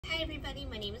Hi everybody,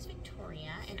 my name is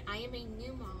Victoria and I am a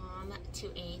new mom to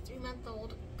a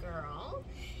 3-month-old girl.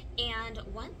 And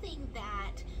one thing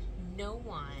that no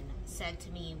one said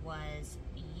to me was,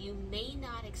 you may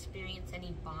not experience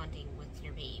any bonding with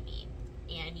your baby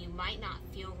and you might not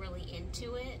feel really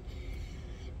into it.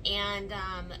 And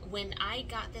when I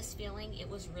got this feeling, it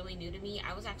was really new to me.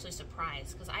 I was actually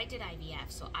surprised because I did IVF,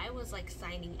 so I was like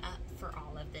signing up for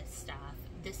all of this stuff.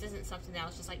 This isn't something that I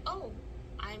was just like, oh,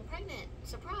 I'm pregnant,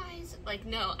 surprise. Like,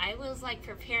 no, I was like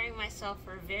preparing myself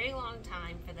for a very long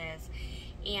time for this.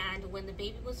 And when the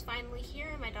baby was finally here,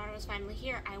 my daughter was finally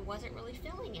here, I wasn't really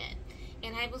feeling it.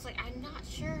 And I was like, I'm not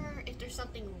sure if there's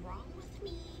something wrong with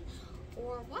me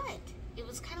or what. It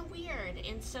was kind of weird.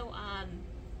 And so,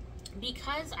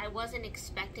 because I wasn't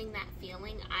expecting that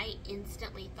feeling, I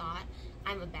instantly thought,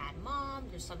 I'm a bad mom,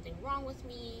 there's something wrong with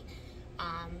me.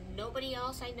 Nobody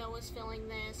else I know is feeling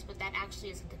this, but that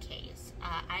actually isn't the case.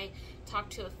 I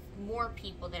talked to more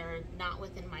people that are not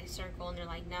within my circle, and they're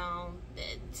like, no,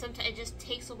 sometimes it just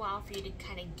takes a while for you to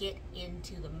kind of get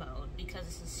into the mode because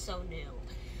this is so new.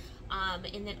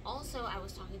 And then also I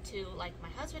was talking to like my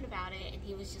husband about it, and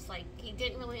he was just like, he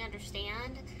didn't really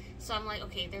understand. So I'm like,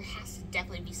 okay, there has to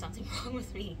definitely be something wrong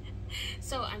with me.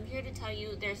 So I'm here to tell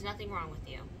you there's nothing wrong with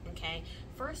you, okay?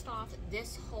 First off,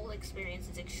 this whole experience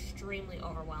is extremely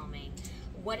overwhelming.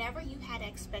 Whatever you had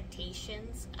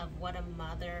expectations of what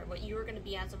you were gonna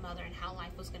be as a mother and how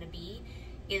life was gonna be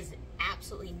is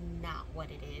absolutely not what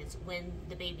it is when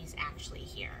the baby's actually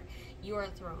here. You are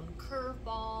thrown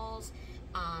curveballs.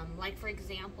 Like for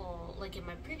example, like in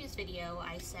my previous video,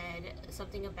 I said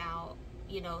something about,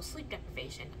 you know, sleep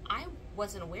deprivation. I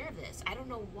wasn't aware of this. I don't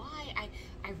know why.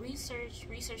 I researched.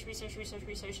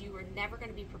 You were never going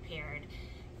to be prepared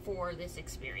for this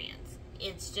experience.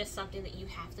 It's just something that you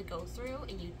have to go through,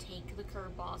 and you take the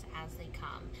curveballs as they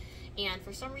come. And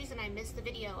for some reason, I missed the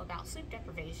video about sleep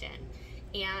deprivation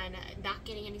and not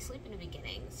getting any sleep in the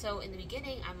beginning. So in the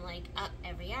beginning, I'm like up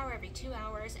every hour, every 2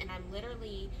 hours, and I'm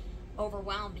literally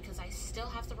overwhelmed because I still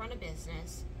have to run a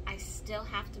business. I still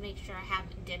have to make sure I have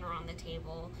dinner on the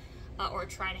table, or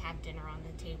try to have dinner on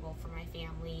the table for my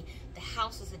family. The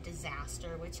house is a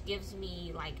disaster, which gives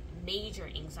me like major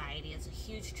anxiety. It's a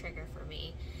huge trigger for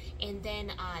me. And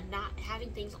then not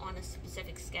having things on a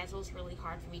specific schedule is really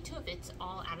hard for me too. If it's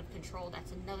all out of control,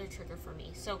 that's another trigger for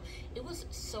me. So it was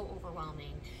so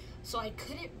overwhelming. So I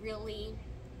couldn't really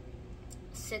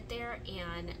sit there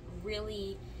and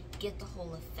really get the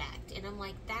whole effect. And I'm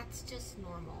like, that's just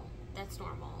normal. That's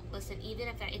normal. Listen, even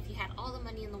if you had all the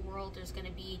money in the world, there's going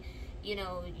to be, you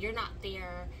know, you're not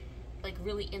there like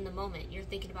really in the moment. You're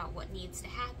thinking about what needs to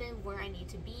happen, where I need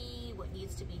to be, what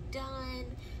needs to be done,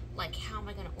 like how am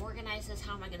I going to organize this,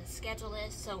 how am I going to schedule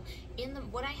this. So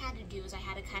what I had to do is I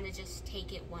had to kind of just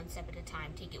take it one step at a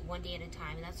time, take it one day at a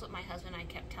time. And that's what my husband and I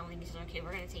kept telling me. He said, okay,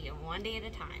 we're going to take it one day at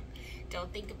a time.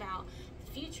 Don't think about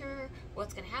the future,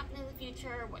 what's going to happen in the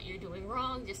future, what you're doing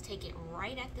wrong. Just take it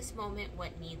right at this moment,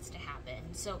 what needs to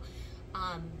happen. So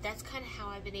that's kind of how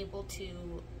I've been able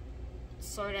to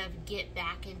sort of get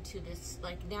back into this,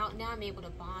 like now I'm able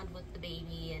to bond with the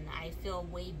baby, and I feel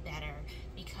way better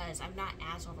because I'm not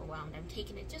as overwhelmed. I'm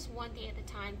taking it just one day at a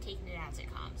time, taking it as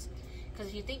it comes. Because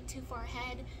if you think too far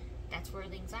ahead, that's where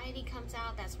the anxiety comes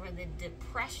out, that's where the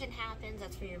depression happens,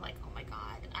 that's where you're like, oh my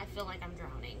God, I feel like I'm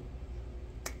drowning.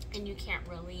 And you can't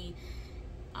really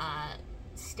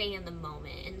stay in the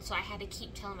moment. And so I had to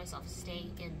keep telling myself,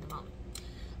 stay in the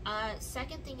moment.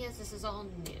 Second thing is, this is all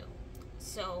new.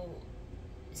 So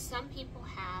some people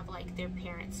have like their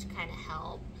parents to kind of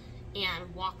help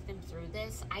and walk them through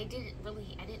this. I didn't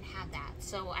have that.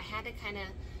 So I had to kind of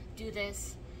do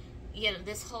this, you know,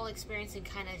 this whole experience and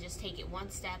kind of just take it one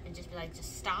step and just be like,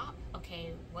 just stop.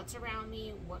 Okay, what's around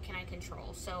me? What can I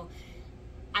control? So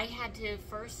I had to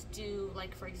first do,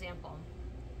 like, for example,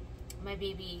 my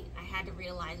baby, I had to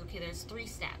realize, okay, there's 3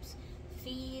 steps.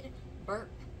 Feed, burp,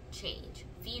 change.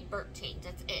 Feed, burp, change.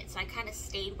 That's it. So I kind of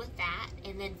stayed with that,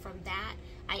 and then from that,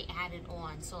 I added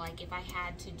on. So, like, if I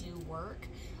had to do work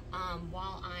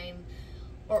while I'm,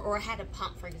 or I had to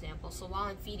pump, for example. So while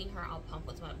I'm feeding her, I'll pump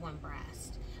with my one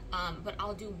breast. But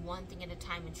I'll do one thing at a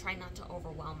time and try not to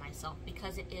overwhelm myself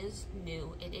because it is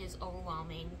new. It is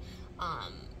overwhelming.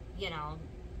 You know,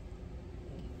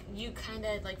 you kind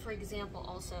of, like, for example,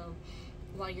 also,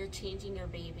 while you're changing your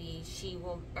baby, he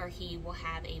will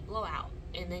have a blowout,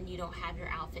 and then you don't have your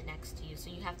outfit next to you. So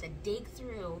you have to dig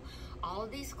through all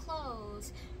of these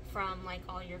clothes from like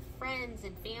all your friends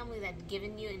and family that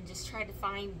given you, and just try to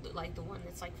find like the one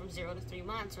that's like from 0 to 3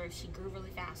 months, or if she grew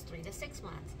really fast, 3 to 6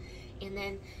 months. And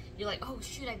then you're like, oh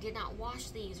shoot, I did not wash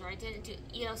these, or I didn't do,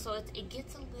 you know, so it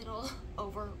gets a little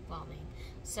overwhelming.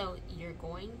 So you're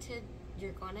going to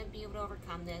be able to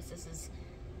overcome this.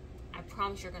 I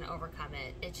promise you're going to overcome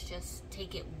it. It's just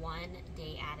take it one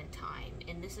day at a time.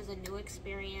 And this is a new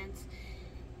experience.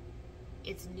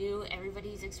 It's new.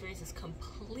 Everybody's experience is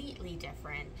completely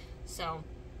different. So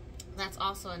that's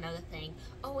also another thing.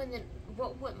 Oh, and then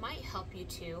what might help you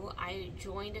too, I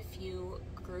joined a few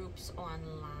groups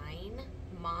online,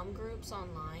 mom groups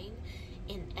online,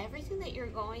 and everything that you're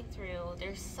going through,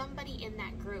 there's somebody in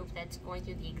that group that's going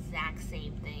through the exact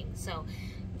same thing. So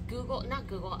go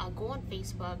on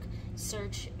Facebook,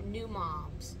 search new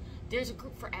moms. There's a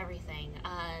group for everything.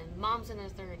 Moms in their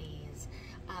 30s,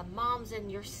 moms in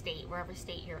your state, wherever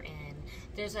state you're in.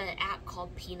 There's an app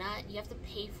called Peanut. You have to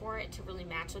pay for it to really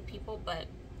match with people, but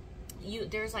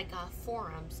there's like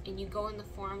forums, and you go in the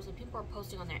forums, and people are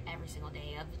posting on there every single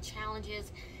day of the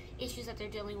challenges, issues that they're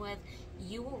dealing with.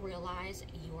 You will realize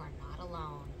you are not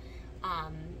alone.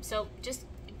 So just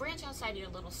branch outside your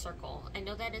little circle. I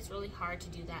know that it's really hard to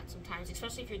do that sometimes,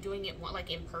 especially if you're doing it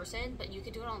like in person, but you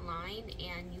can do it online,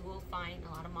 and you will find a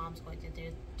lot of moms going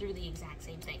through the exact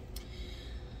same thing.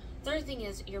 Third thing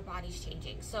is your body's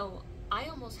changing. So I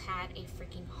almost had a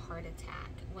freaking heart attack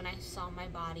when I saw my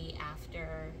body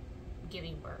after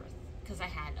giving birth, because I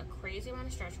had a crazy amount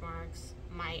of stretch marks.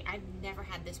 I've never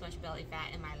had this much belly fat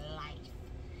in my life,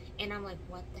 and I'm like,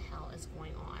 what the hell is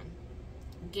going on?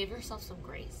 Give yourself some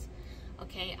grace.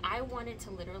 Okay, I wanted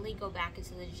to literally go back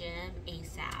into the gym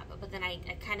ASAP, but then I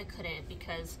kind of couldn't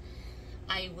because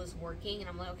I was working, and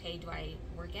I'm like, okay, do I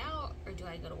work out or do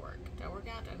I go to work? Do I work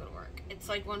out? Do I go to work? It's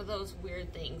like one of those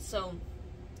weird things. So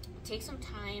take some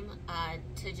time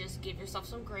to just give yourself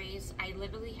some grace. I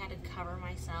literally had to cover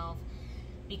myself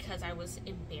because I was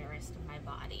embarrassed of my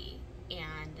body,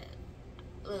 and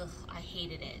I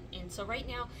hated it. And so right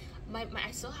now,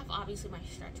 I still have obviously my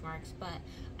stretch marks, but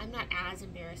I'm not as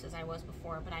embarrassed as I was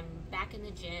before. But I'm back in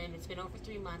the gym. It's been over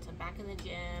 3 months. I'm back in the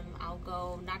gym. I'll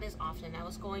go not as often. I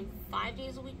was going 5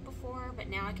 days a week before, but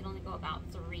now I can only go about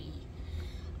 3.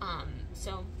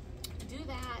 So do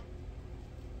that.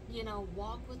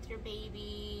 Walk with your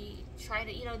baby. Try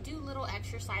to, do little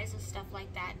exercises, stuff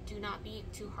like that. Do not be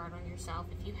too hard on yourself.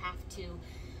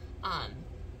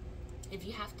 If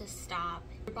you have to stop,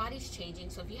 your body's changing,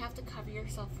 so if you have to cover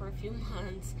yourself for a few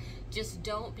months, just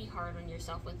don't be hard on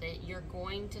yourself with it. You're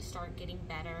going to start getting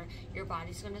better. Your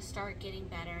body's going to start getting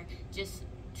better. Just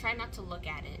try not to look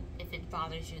at it if it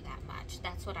bothers you that much.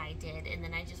 That's what I did, and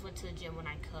then I just went to the gym when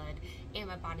I could, and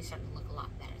my body's starting to look a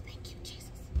lot better. Thank you, Jesus.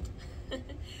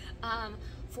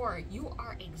 4, you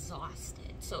are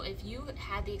exhausted. So if you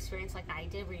had the experience like I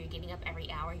did where you're getting up every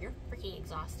hour, you're freaking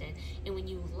exhausted. And when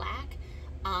you lack,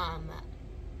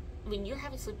 when you're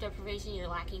having sleep deprivation, you're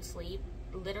lacking sleep,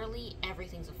 literally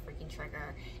everything's a freaking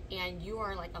trigger, and you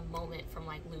are like a moment from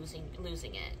like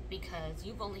losing it, because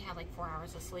you've only had like 4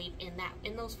 hours of sleep.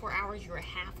 In those 4 hours you're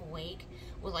half awake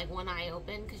with like one eye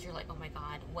open, because you're like, oh my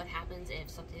god, what happens if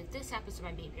this happens to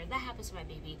my baby or that happens to my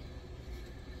baby.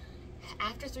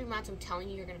 After 3 months, I'm telling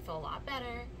you, you're going to feel a lot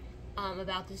better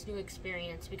about this new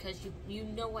experience, because you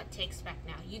know what to expect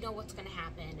now. You know what's going to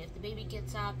happen. If the baby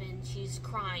gets up and she's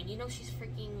crying, you know she's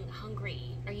freaking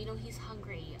hungry, or you know he's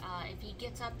hungry. If he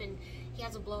gets up and he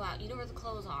has a blowout, you know where the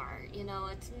clothes are.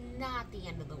 It's not the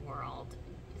end of the world.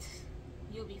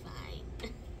 You'll be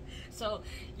fine. So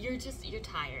you're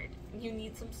tired. You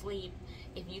need some sleep.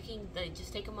 If you can,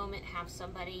 just take a moment, have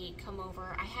somebody come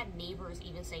over. I had neighbors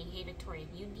even saying, hey, Victoria,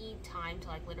 if you need time to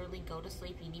like literally go to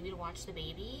sleep, you need me to watch the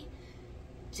baby,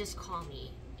 just call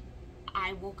me.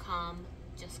 I will come,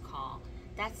 just call.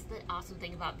 That's the awesome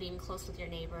thing about being close with your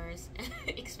neighbors,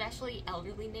 especially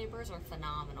elderly neighbors are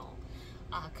phenomenal.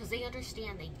 Because they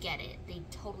understand, they get it. They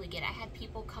totally get it. I had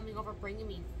people coming over, bringing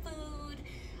me food,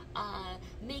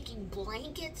 making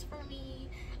blankets for me,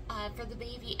 for the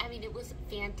baby. I mean, it was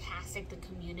fantastic, the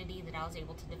community that I was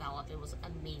able to develop. It was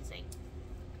amazing.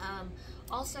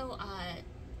 Also,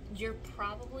 you're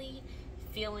probably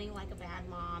feeling like a bad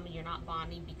mom and you're not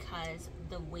bonding because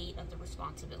the weight of the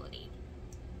responsibility.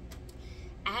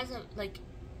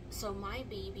 So my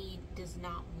baby does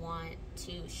not want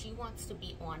to, she wants to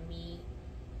be on me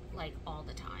like all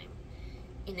the time.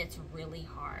 And it's really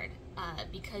hard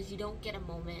because you don't get a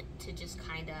moment to just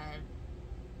kind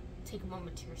of take a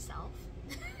moment to yourself.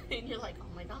 And you're like,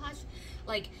 oh my gosh.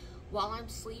 Like, while I'm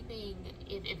sleeping,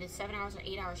 if it's 7 hours or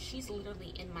 8 hours, she's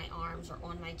literally in my arms or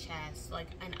on my chest. Like,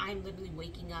 and I'm literally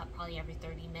waking up probably every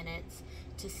 30 minutes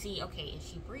to see, okay, is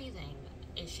she breathing?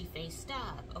 Is she faced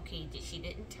up? Okay, she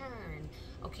didn't turn.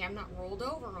 Okay, I'm not rolled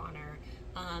over on her.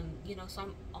 So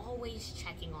I'm always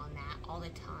checking on that all the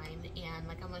time. And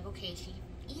like, I'm like, okay, is she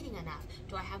eating enough?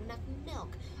 Do I have enough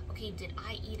milk? Okay, did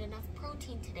I eat enough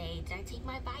protein today? Did I take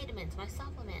my vitamins, my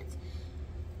supplements?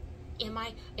 Am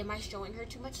I showing her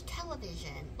too much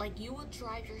television? Like, you will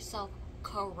drive yourself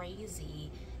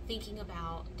crazy thinking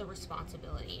about the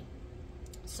responsibility.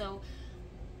 So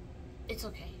it's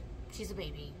okay. She's a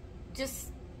baby.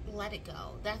 Just let it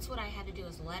go. That's what I had to do,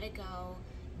 is let it go,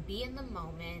 be in the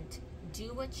moment,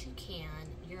 do what you can.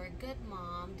 You're a good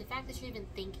mom. The fact that you're even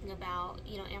thinking about,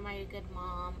 you know, am I a good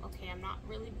mom? Okay, I'm not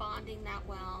really bonding that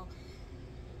well.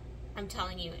 I'm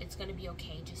telling you, it's going to be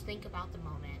okay. Just think about the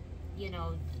moment. You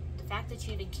know, the fact that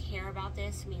you even care about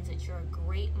this means that you're a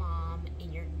great mom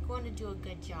and you're going to do a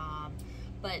good job.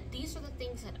 But these are the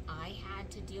things that I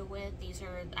had to deal with.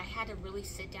 I had to really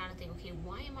sit down and think, okay,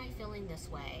 why am I feeling this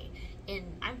way? And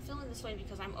I'm feeling this way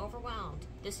because I'm overwhelmed.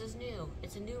 This is new.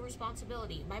 It's a new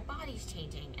responsibility. My body's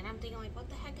changing. And I'm thinking, like, what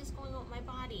the heck is going on with my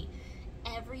body?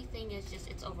 Everything is just,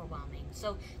 it's overwhelming.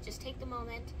 So just take the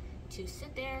moment to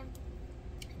sit there,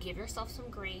 give yourself some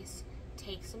grace,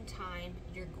 take some time.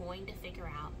 You're going to figure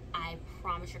out. I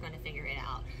promise you're going to figure it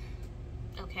out.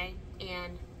 Okay?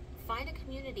 And find a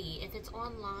community, if it's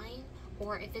online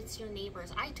or if it's your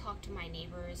neighbors. I talk to my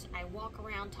neighbors. I walk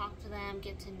around, talk to them,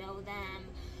 get to know them.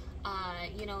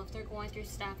 You know, if they're going through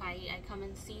stuff, I come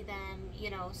and see them,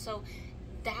 you know. So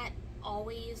that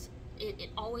always, it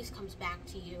always comes back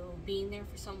to you. Being there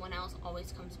for someone else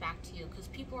always comes back to you, because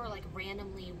people are like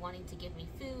randomly wanting to give me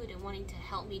food and wanting to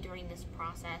help me during this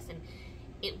process. And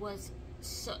it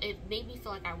made me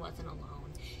feel like I wasn't alone.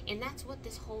 And that's what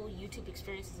this whole YouTube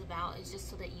experience is about, is just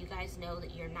so that you guys know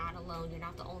that you're not alone. You're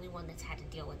not the only one that's had to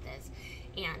deal with this.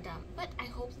 And, but I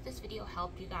hope that this video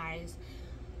helped you guys.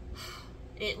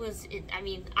 I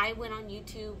mean, I went on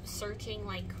YouTube searching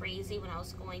like crazy when I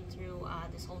was going through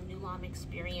this whole new mom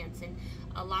experience. And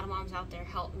a lot of moms out there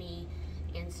helped me.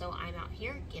 And so I'm out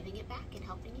here giving it back and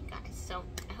helping you guys. So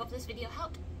I hope this video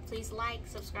helped. Please like,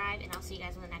 subscribe, and I'll see you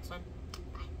guys in the next one.